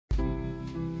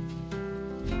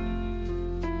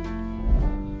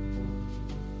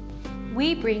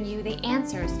we bring you the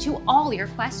answers to all your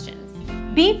questions.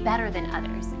 Be better than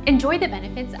others. Enjoy the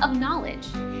benefits of knowledge.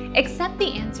 Accept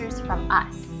the answers from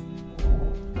us.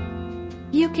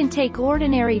 You can take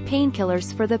ordinary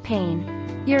painkillers for the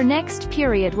pain. Your next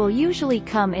period will usually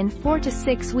come in 4 to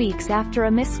 6 weeks after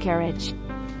a miscarriage.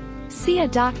 See a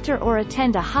doctor or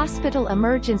attend a hospital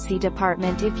emergency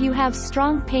department if you have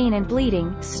strong pain and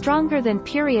bleeding, stronger than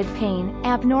period pain,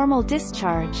 abnormal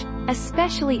discharge,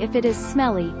 especially if it is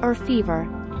smelly, or fever.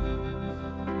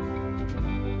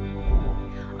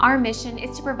 Our mission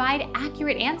is to provide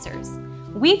accurate answers.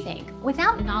 We think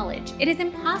without knowledge, it is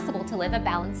impossible to live a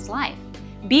balanced life.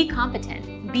 Be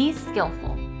competent, be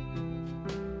skillful.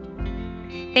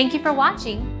 Thank you for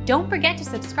watching. Don't forget to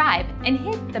subscribe and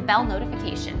hit the bell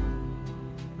notification.